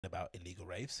about illegal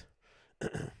raves,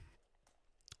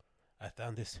 I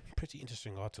found this pretty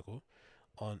interesting article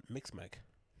on Mixmag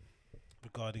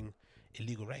regarding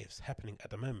illegal raves happening at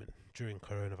the moment during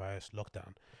coronavirus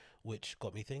lockdown, which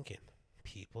got me thinking.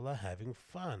 People are having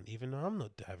fun, even though I'm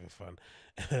not having fun.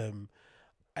 Um,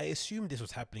 I assumed this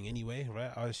was happening anyway,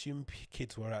 right? I assume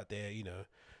kids were out there,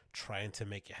 trying to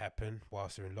make it happen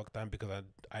whilst they're in lockdown because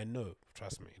I know,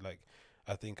 trust me, like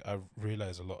I think I've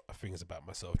realized a lot of things about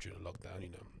myself during the lockdown.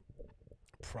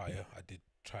 Prior, I did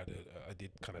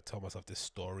kind of tell myself this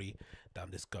story that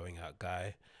I'm this going out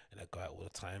guy and I go out all the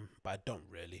time, but I don't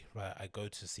really, right? I go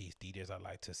to see DJs I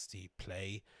like to see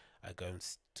play. I go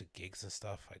to gigs and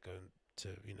stuff. I go to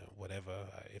whatever.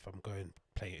 If I'm going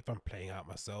playing, if I'm playing out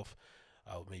myself,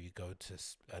 I'll maybe go to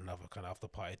another kind of after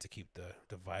party to keep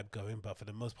the vibe going. But for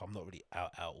the most part, I'm not really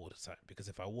out all the time because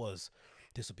if I was,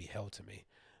 this would be hell to me.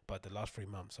 But the last 3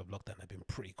 months of lockdown have been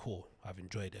pretty cool. I've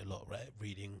enjoyed it a lot, right?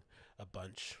 Reading a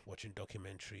bunch, watching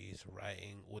documentaries,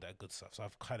 writing, all that good stuff. So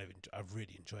I've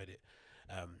really enjoyed it.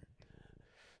 Um,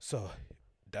 so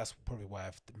that's probably why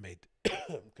I've made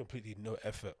completely no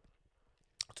effort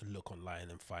to look online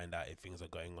and find out if things are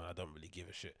going on. I don't really give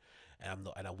a shit, and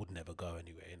and I would never go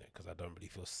anywhere in it because I don't really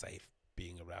feel safe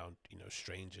being around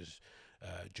strangers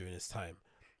during this time.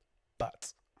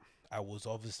 But I was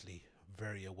obviously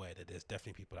very aware that there's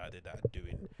definitely people out there that are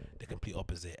doing the complete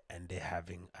opposite and they're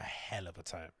having a hell of a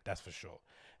time. That's for sure.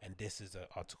 And this is an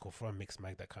article from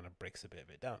Mixmag that kind of breaks a bit of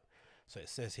it down. So it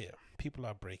says here, people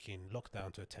are breaking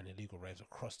lockdown to attend illegal raves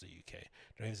across the UK.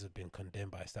 The raves have been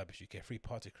condemned by established UK free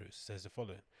party crews. It says the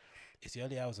following. It's the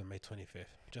early hours of May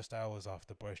 25th, just hours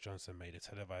after Boris Johnson made a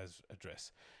televised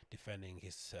address defending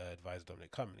his advisor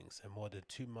Dominic Cummings. And more than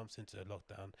 2 months into the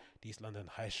lockdown, the East London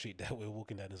High Street that we're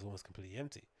walking down is almost completely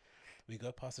empty. We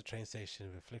go past the train station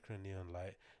with a flickering neon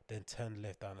light, then turn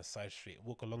left down a side street,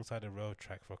 walk alongside a rail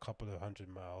track for a couple of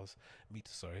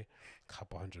meters, sorry,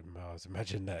 couple hundred miles.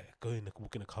 Imagine that,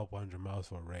 walking a couple hundred miles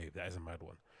for a rave. That is a mad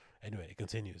one. Anyway, it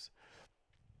continues.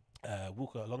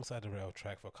 Walk alongside the rail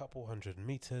track for a couple hundred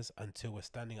meters until we're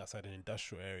standing outside an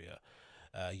industrial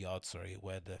yard,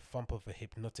 where the thump of a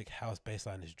hypnotic house bass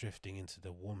line is drifting into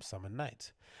the warm summer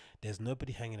night. There's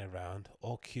nobody hanging around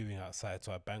or queuing outside,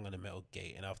 so I bang on the metal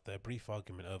gate, and after a brief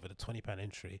argument over the £20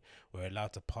 entry, we're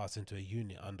allowed to pass into a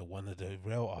unit under one of the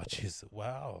rail arches.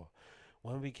 Wow.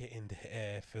 When we get in, the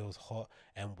air feels hot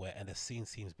and wet, and the scene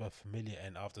seems both familiar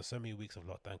and, after so many weeks of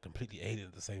lockdown, completely alien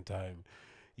at the same time.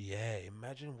 Yeah,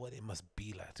 imagine what it must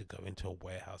be like to go into a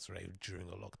warehouse rave during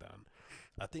a lockdown.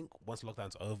 I think once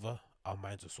lockdown's over, our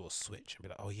minds will sort of switch and be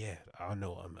like, "Oh yeah, I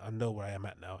know where I am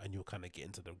at now," and you'll kind of get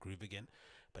into the groove again.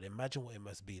 But imagine what it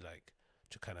must be like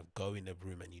to kind of go in the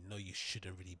room and you know you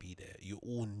shouldn't really be there. You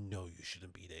all know you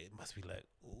shouldn't be there. It must be like,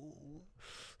 ooh,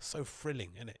 so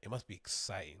thrilling, isn't it? It must be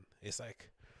exciting. It's like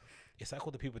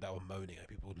all the people that were moaning at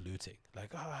people looting,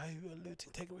 like, "Oh, you were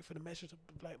looting, take away from the measures of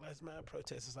the Black Lives Matter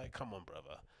protest." It's like, come on,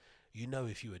 brother. You know,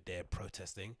 if you were there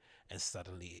protesting and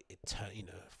suddenly it turned,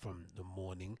 from the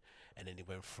morning, and then it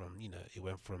went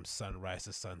from sunrise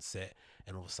to sunset,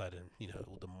 and all of a sudden,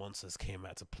 all the monsters came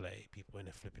out to play. People in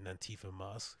their flipping Antifa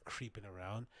masks creeping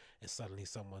around, and suddenly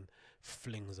someone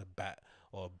flings a bat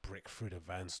or a brick through the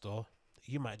van store.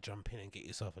 You might jump in and get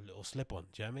yourself a little slip on.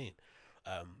 Do you know what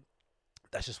I mean?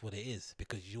 That's just what it is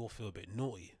because you'll feel a bit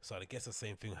naughty. So I guess the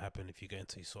same thing will happen if you go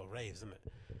into sort of raves, isn't it?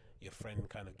 Your friend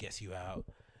kind of gets you out.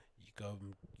 You go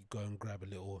and grab a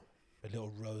little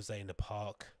rosé in the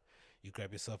park. You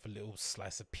grab yourself a little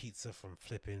slice of pizza from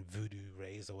flipping Voodoo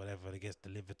Rays or whatever that gets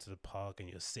delivered to the park, and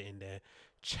you're sitting there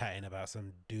chatting about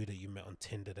some dude that you met on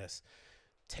Tinder that's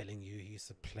telling you he used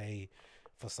to play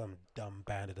for some dumb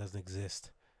band that doesn't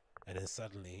exist. And then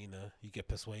suddenly, you get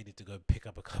persuaded to go pick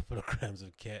up a couple of grams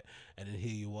of kit, and then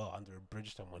here you are under a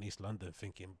bridge somewhere in East London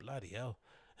thinking, bloody hell.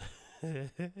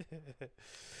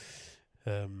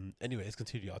 Anyway, let's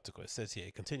continue the article. It says here,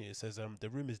 it continues, it says, the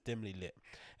room is dimly lit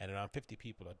and around 50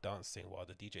 people are dancing while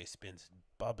the DJ spins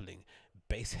bubbling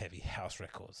bass heavy house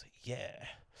records. Yeah.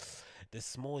 This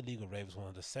small illegal rave is one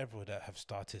of the several that have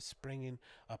started springing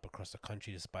up across the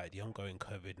country despite the ongoing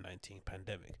COVID-19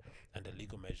 pandemic and the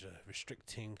legal measure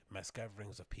restricting mass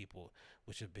gatherings of people,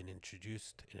 which have been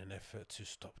introduced in an effort to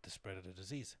stop the spread of the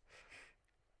disease.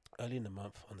 Early in the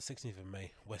month, on the 16th of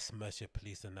May, West Mercia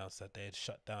police announced that they had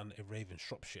shut down a rave in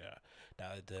Shropshire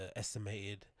that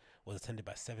estimated was attended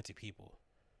by 70 people.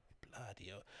 Bloody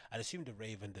hell. I'd assume the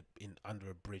rave in under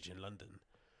a bridge in London.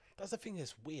 That's the thing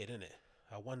that's weird, isn't it?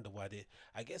 I wonder why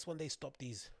I guess when they stop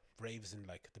these raves in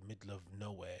like the middle of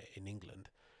nowhere in England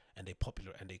and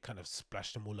they kind of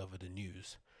splash them all over the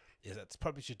news, is that's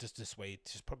probably just this way,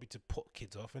 just probably to put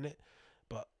kids off in it.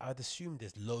 But I'd assume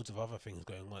there's loads of other things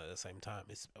going on at the same time.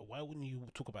 It's why wouldn't you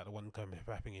talk about the one coming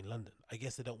happening in London? I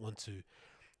guess they don't want to.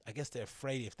 I guess they're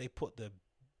afraid if they put the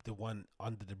one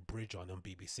under the bridge on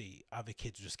BBC, other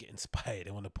kids will just get inspired.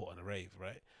 They want to put on a rave,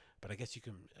 right? But I guess you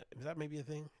can. Is that maybe a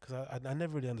thing? Because I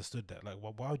never really understood that. Like,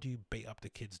 why would you bait up the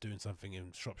kids doing something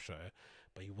in Shropshire,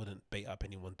 but you wouldn't bait up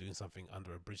anyone doing something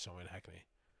under a bridge somewhere in Hackney?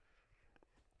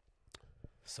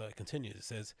 So it continues. It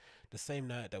says, the same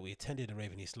night that we attended a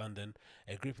rave in East London,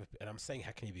 a group of, and I'm saying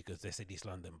Hackney because they said East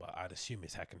London, but I'd assume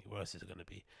it's Hackney. Where else is it going to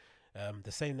be?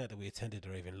 The same night that we attended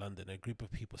a rave in London, a group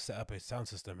of people set up a sound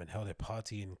system and held a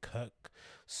party in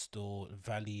Kirkstall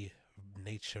Valley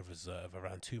Nature Reserve,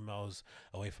 around 2 miles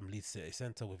away from Leeds City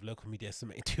Centre, with local media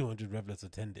estimating 200 revelers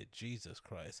attended. Jesus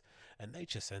Christ. A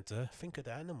nature centre? Think of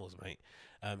the animals, mate.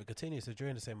 It continues. So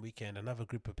during the same weekend, another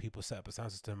group of people set up a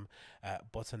sound system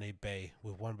at Botany Bay,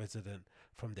 with one resident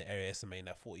from the area estimating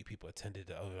that 40 people attended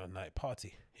the overnight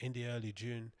party. In early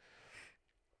June,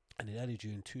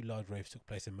 two large raves took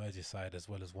place in Merseyside, as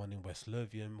well as one in West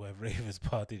Lothian, where ravers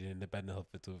partied in the abandoned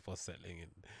hospital before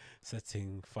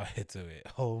setting fire to it.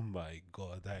 Oh my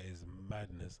god, that is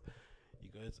madness. You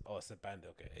guys, oh, it's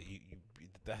abandoned. Okay,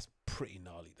 that's pretty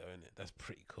gnarly, though, isn't it? That's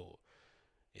pretty cool.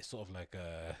 It's sort of like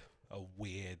a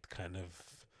weird kind of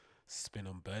spin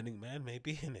on Burning Man,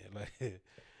 maybe, isn't it? Like,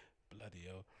 bloody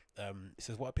hell. It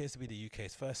says what appears to be the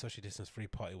UK's first social distance free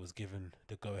party was given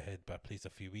the go ahead by police a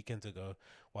few weekends ago.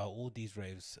 While all these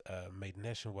raves made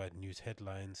nationwide news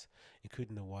headlines,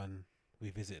 including the one we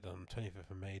visited on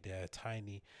 25th of May, they are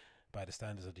tiny by the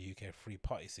standards of the UK free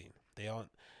party scene. They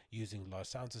aren't using large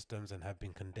sound systems and have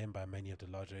been condemned by many of the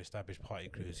larger established party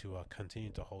crews who are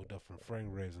continuing to hold off from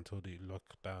throwing raves until the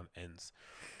lockdown ends.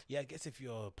 Yeah, I guess if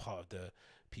you're part of the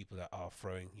people that are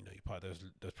throwing, you're part of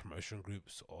those promotion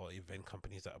groups or event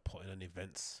companies that are putting on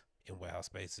events in warehouse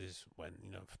spaces when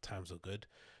times are good,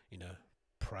 you know,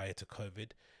 prior to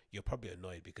COVID, you're probably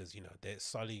annoyed because they're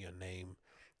sullying your name.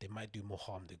 They might do more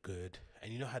harm than good,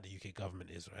 and you know how the UK government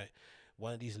is, right?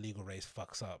 One of these legal rates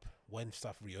fucks up. When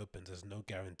stuff reopens, there's no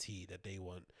guarantee that they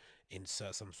won't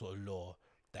insert some sort of law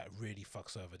that really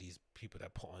fucks over these people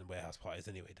that put on warehouse parties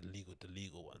anyway, the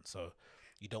legal one. So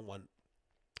you don't want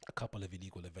a couple of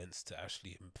illegal events to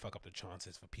actually fuck up the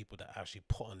chances for people that actually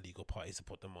put on legal parties to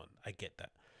put them on. I get that,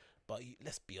 but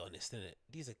let's be honest, innit?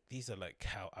 These are like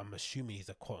I'm assuming these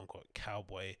are quote unquote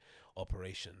cowboy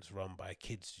operations run by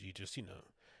kids. You just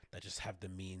that just have the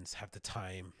means, have the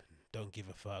time, don't give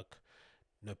a fuck,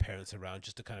 no parents around,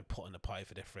 just to kind of put on a party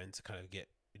for their friends to kind of get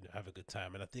have a good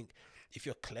time. And I think if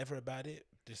you're clever about it,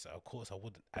 just of course I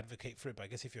wouldn't advocate for it, but I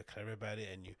guess if you're clever about it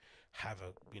and you have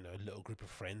a little group of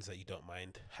friends that you don't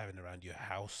mind having around your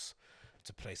house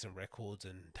to play some records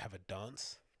and have a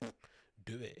dance,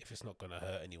 do it. If it's not gonna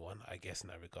hurt anyone, I guess in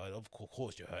that regard. Of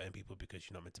course you're hurting people because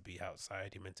you're not meant to be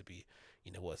outside. You're meant to be,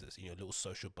 what is this, little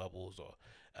social bubbles, or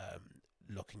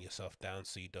locking yourself down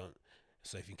so you don't,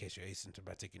 so if in case you're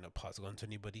asymptomatic, you're not passing on to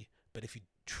anybody. But if you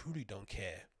truly don't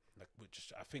care, like,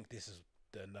 which I think this is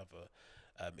another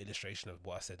illustration of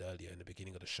what I said earlier in the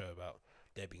beginning of the show about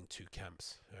there being two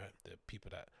camps, right? The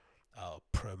people that are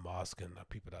pro mask and the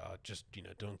people that are just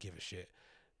don't give a shit.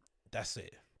 That's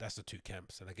it. That's the two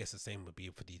camps. And I guess the same would be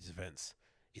for these events.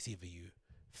 It's either you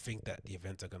think that the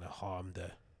events are going to harm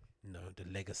the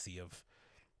legacy of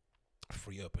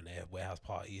free open air warehouse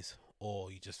parties,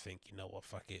 or you just think, what,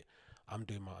 fuck it, I'm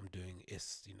doing what I'm doing.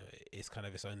 It's it's kind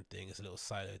of its own thing. It's a little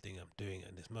silo thing I'm doing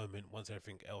at this moment. Once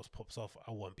everything else pops off,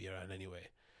 I won't be around anyway.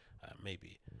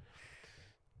 Maybe,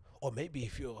 or maybe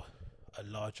if you're a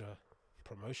larger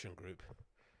promotion group,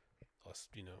 or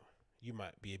you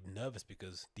might be nervous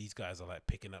because these guys are like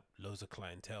picking up loads of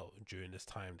clientele during this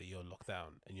time that you're locked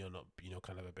down and you're not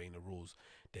kind of obeying the rules.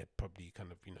 They're probably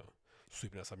kind of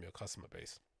sweeping out some of your customer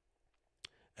base,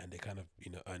 and they're kind of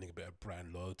earning a bit of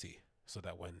brand loyalty, so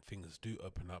that when things do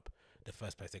open up, the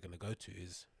first place they're going to go to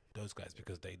is those guys,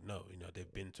 because they know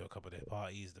they've been to a couple of their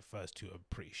parties. The first two are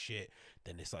pretty shit,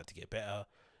 then they start to get better.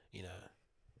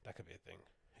 That could be a thing.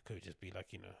 It could just be like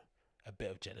a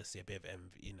bit of jealousy, a bit of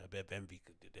envy, a bit of envy.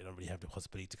 They don't really have the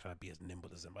possibility to kind of be as nimble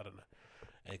as them. I don't know.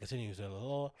 And it continues with the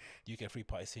law. UK free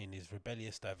party scene is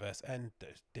rebellious, diverse, and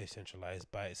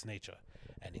decentralized by its nature,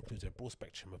 and includes a broad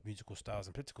spectrum of musical styles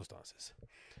and political stances.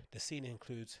 The scene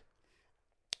includes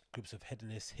groups of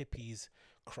hedonists, hippies,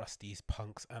 crusties,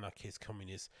 punks, anarchists,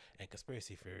 communists, and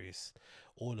conspiracy theorists,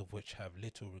 all of which have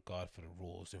little regard for the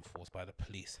rules enforced by the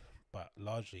police, but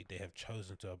largely they have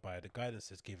chosen to abide the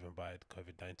guidances given by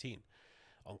COVID-19.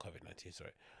 On COVID-19,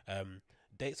 sorry.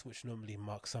 Dates which normally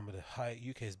mark some of the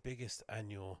UK's biggest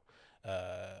annual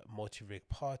multi-rig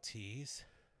parties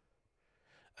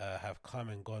have come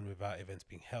and gone without events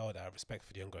being held out of respect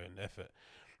for the ongoing effort.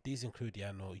 These include the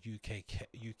annual UK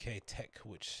Tech,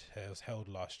 which was held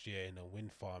last year in a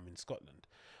wind farm in Scotland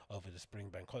over the spring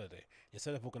bank holiday.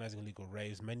 Instead of organising illegal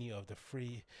raves, many of the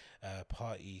free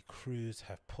party crews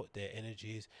have put their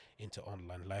energies into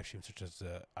online live streams, such as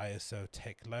the ISO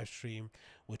Tech live stream,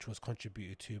 which was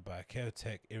contributed to by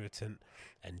Chaotech, Irritant,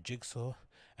 and Jigsaw,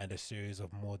 and a series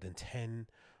of more than 10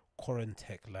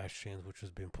 Quarantech live streams, which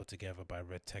was being put together by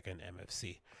Red Tech and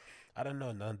MFC. I don't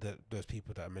know none of those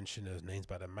people that I mentioned those names,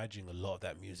 but I imagine a lot of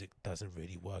that music doesn't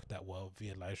really work that well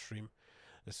via live stream.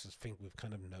 This is a thing we've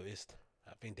kind of noticed.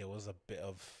 I think there was a bit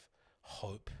of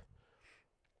hope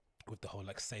with the whole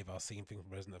like save our scene thing from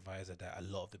Resident Advisor that a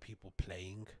lot of the people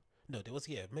playing, no, there was,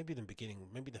 yeah, maybe in the beginning,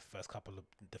 maybe the first couple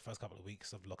of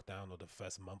weeks of lockdown or the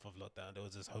first month of lockdown, there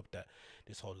was this hope that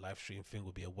this whole live stream thing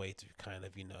would be a way to kind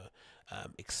of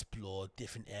explore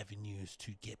different avenues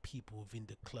to get people within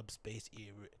the club space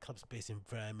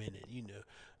environment, and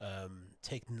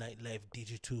take nightlife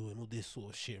digital and all this sort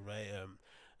of shit, right?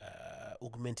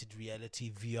 Augmented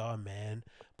reality, VR, man.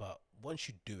 But once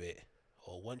you do it,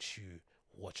 or once you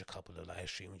watch a couple of live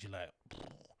streams, you're like,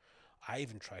 I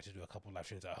even tried to do a couple of live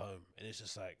streams at home, and it's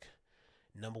just like,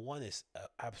 number one, it's an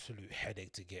absolute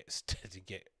headache to get to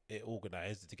get it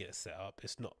organized, to get it set up.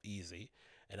 It's not easy,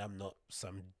 and I'm not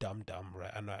some dumb,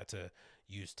 right? I know how to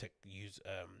use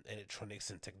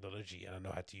electronics and technology, and I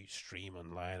know how to stream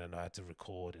online. I know how to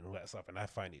record and all that stuff, and I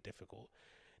find it difficult.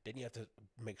 Then you have to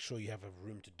make sure you have a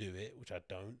room to do it, which I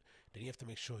don't. Then you have to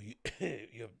make sure you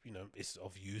it's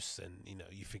of use, and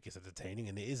you think it's entertaining,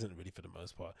 and it isn't really for the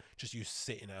most part. Just you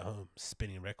sitting at home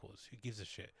spinning records. Who gives a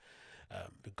shit?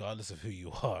 Regardless of who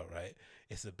you are, right?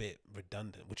 It's a bit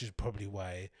redundant, which is probably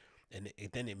why. And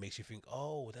then it makes you think,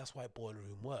 oh, that's why Boiler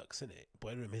Room works, isn't it?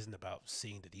 Boiler Room isn't about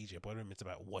seeing the DJ. Boiler Room is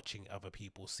about watching other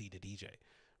people see the DJ.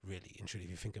 Really and truly,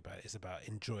 if you think about it, it's about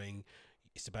enjoying.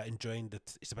 It's about enjoying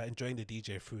the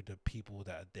DJ through the people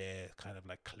that are there, kind of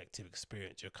like collective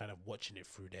experience. You're kind of watching it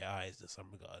through their eyes in some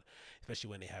regard, especially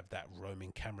when they have that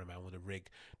roaming cameraman with a rig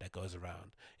that goes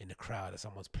around in the crowd as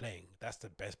someone's playing. That's the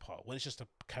best part. When it's just a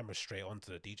camera straight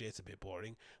onto the DJ, it's a bit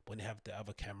boring. When they have the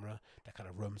other camera that kind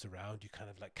of roams around, you kind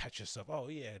of like catch yourself. Oh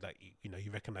yeah, like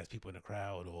you recognize people in the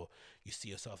crowd, or you see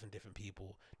yourself in different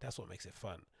people. That's what makes it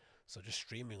fun. So just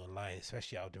streaming online,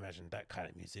 especially, I would imagine that kind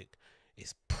of music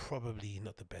is probably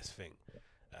not the best thing.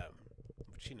 Um,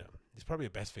 which it's probably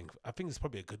the best thing. I think it's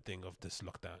probably a good thing of this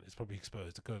lockdown. It's probably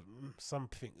exposed because some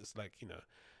things, like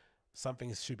some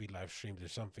things should be live streamed,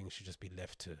 and some things should just be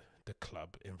left to the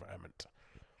club environment.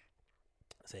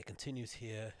 So it continues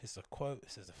here. It's a quote.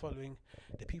 It says the following: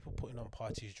 "The people putting on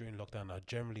parties during lockdown are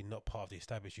generally not part of the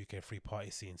established UK free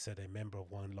party scene," said a member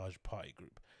of one large party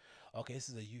group. Okay, this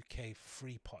is a UK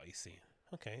free party scene.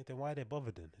 Okay, then why are they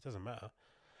bothered then? It doesn't matter.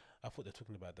 I thought they're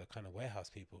talking about the kind of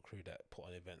warehouse people crew that put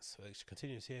on events. So it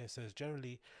continues here. It says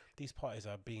generally these parties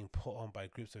are being put on by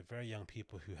groups of very young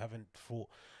people who haven't thought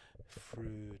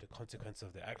through the consequences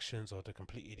of their actions, or the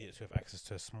complete idiots who have access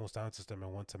to a small sound system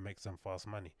and want to make some fast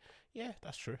money. Yeah,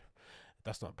 that's true.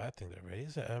 That's not a bad thing though, really,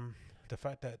 is it? The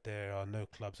fact that there are no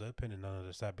clubs open and none of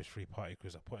the established free party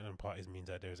crews are putting on parties means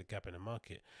that there is a gap in the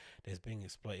market that is being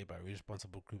exploited by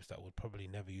irresponsible groups that would probably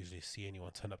never usually see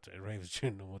anyone turn up to the raves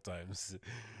during normal times.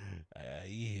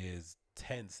 He is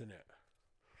tense, isn't it?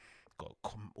 Got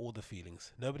all the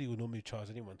feelings. Nobody would normally charge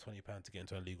anyone £20 to get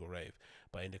into a legal rave,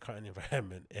 but in the current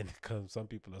environment, and because some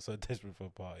people are so desperate for a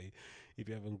party, if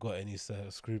you haven't got any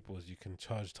scruples, you can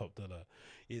charge top dollar.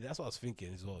 Yeah, that's what I was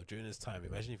thinking as well. During this time,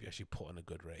 imagine if you actually put on a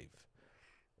good rave.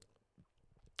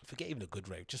 Forget even a good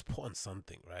rave, just put on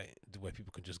something, right? Where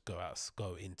people can just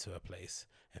go into a place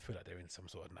and feel like they're in some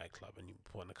sort of nightclub, and you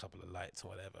put on a couple of lights or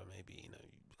whatever. Maybe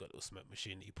you've got a little smoke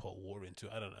machine that you pour water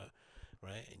into. I don't know,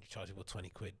 right? And you charge people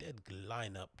 £20. They'd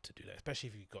line up to do that, especially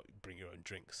if you bring your own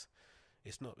drinks.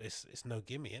 It's no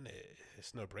gimme, innit?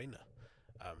 It's no brainer.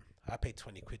 I paid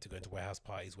 £20 to go into warehouse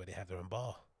parties where they have their own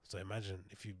bar. So imagine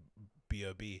if you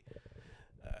B.O.B.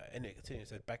 And it continues,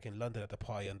 said back in London at the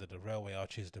party under the railway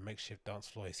arches, the makeshift dance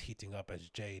floor is heating up as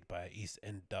Jade by East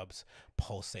End dubs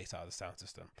pulsates out of the sound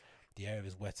system. The air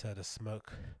is wetter, the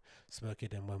smokier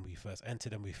than when we first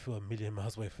entered, and we feel a million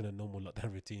miles away from the normal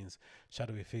lockdown routines.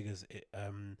 Shadowy figures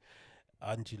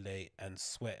undulate and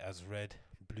sweat as red,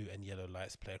 blue, and yellow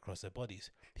lights play across their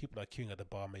bodies. People are queuing at the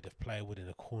bar made of plywood in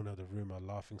a corner of the room, are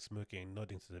laughing, smoking, and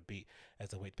nodding to the beat as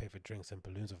they wait to pay for drinks and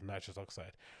balloons of nitrous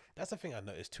oxide. That's the thing I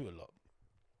noticed too a lot.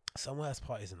 Some house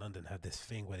parties in London have this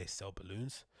thing where they sell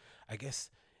balloons. I guess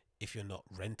if you're not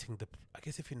renting I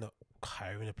guess if you're not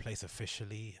hiring a place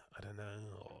officially, I don't know,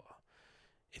 or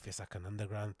if it's like an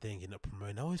underground thing, you're not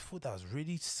promoting. I always thought that was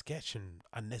really sketch and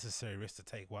unnecessary risk to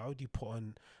take. Why would you put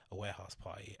on a warehouse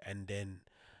party and then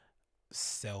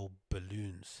sell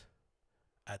balloons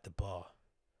at the bar?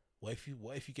 What if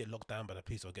you get locked down by the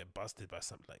police or get busted by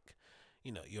something? Like,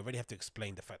 you already have to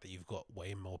explain the fact that you've got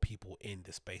way more people in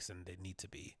the space than they need to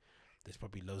be. There's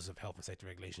probably loads of health and safety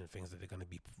regulation things that they're going to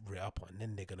be read up on. And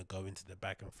then they're going to go into the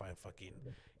back and find fucking,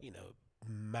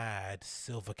 mad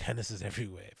silver canisters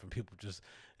everywhere from people just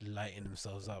lighting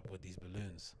themselves up with these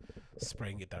balloons,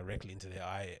 spraying it directly into their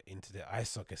eye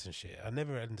sockets and shit. I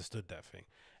never understood that thing.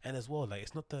 And as well, like,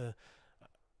 it's not the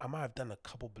I might have done a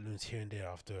couple balloons here and there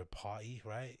after a party,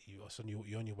 right? You're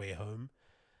on your way home,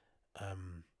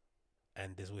 um,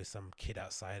 and there's always some kid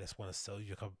outside that's want to sell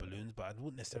you a couple balloons, but I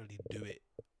wouldn't necessarily do it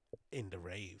in the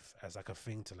rave as like a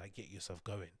thing to like get yourself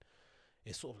going.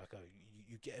 It's sort of like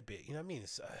you get a bit, you know what I mean?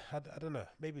 It's I don't know.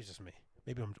 Maybe it's just me.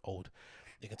 Maybe I'm old.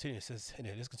 It continues. It says,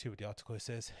 anyway, let's continue with the article. It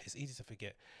says it's easy to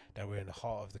forget that we're in the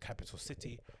heart of the capital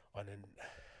city on an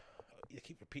you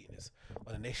keep repeating this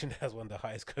on a nation that has one of the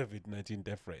highest COVID-19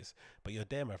 death rates. But you're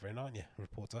there, my friend, aren't you,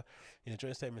 reporter? In a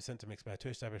joint statement sent to Mixed Bag, to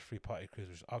establish free party crews,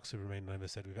 which ARCS who remain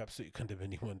anonymous, said we've absolutely condemned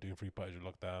anyone doing free parties with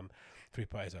lockdown. Free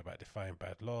parties are about defying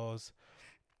bad laws.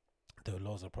 The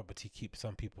laws of property keep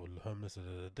some people homeless.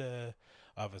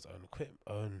 Others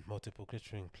own multiple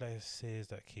glittering places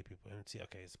that keep people empty.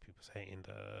 Okay, it's people hating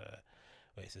the.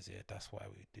 Wait, it says here, that's why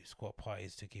we do squat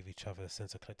parties to give each other a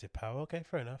sense of collective power. Okay,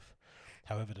 fair enough.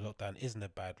 However, the lockdown isn't a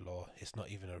bad law. It's not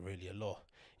even really a law.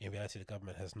 In reality, the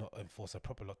government has not enforced a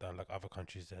proper lockdown like other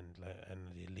countries and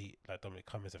the elite, like Dominic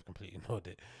Cummings, have completely ignored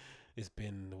it. It's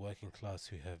been the working class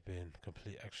who have been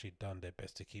actually done their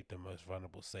best to keep the most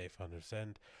vulnerable safe,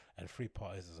 100%. And free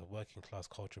parties as a working class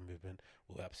culture movement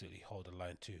will absolutely hold the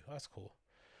line too. That's cool.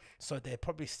 So they're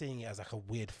probably seeing it as like a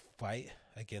weird fight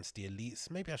against the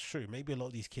elites. Maybe that's true. Maybe a lot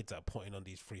of these kids that are putting on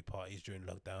these free parties during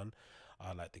lockdown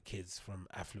are like the kids from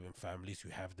affluent families who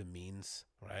have the means,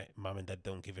 right? Mum and dad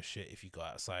don't give a shit if you go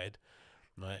outside,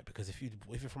 right? Because if you're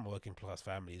from a working class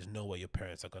family, there's no way your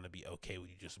parents are gonna be okay with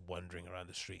you just wandering around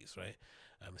the streets, right?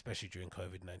 Especially during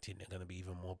COVID-19, they're gonna be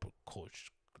even more cautious.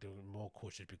 They're more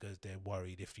cautious because they're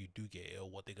worried if you do get ill,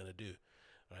 what they're gonna do,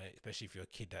 right? Especially if you're a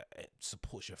kid that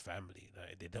supports your family,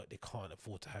 right? They can't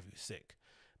afford to have you sick.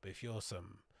 But if you're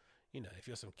some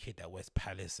kid that wears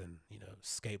palace and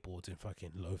skateboards and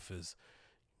fucking loafers,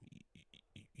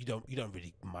 you don't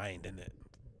really mind, and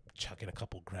chucking a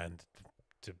couple grand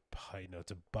to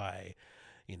buy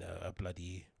a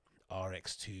bloody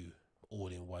RX2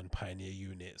 all-in-one Pioneer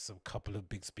unit, some couple of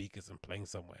big speakers, and playing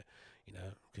somewhere,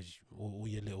 because all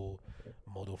your little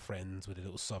model friends with the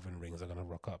little sovereign rings are gonna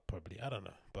rock up probably. I don't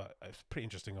know, but it's a pretty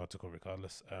interesting article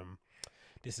regardless.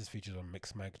 This is featured on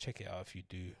Mixmag. Check it out if you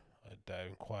do that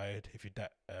inquired, if you're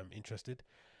that interested.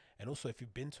 And also, if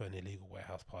you've been to an illegal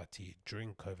warehouse party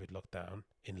during COVID lockdown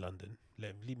in London,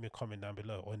 leave me a comment down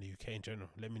below, or in the UK in general.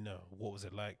 Let me know, what was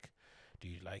it like? Do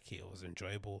you like it? Or was it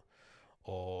enjoyable?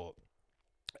 Or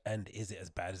and is it as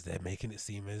bad as they're making it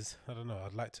seem as? I don't know.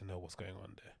 I'd like to know what's going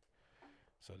on there.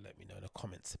 So let me know in the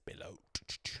comments below.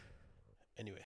 Anyway,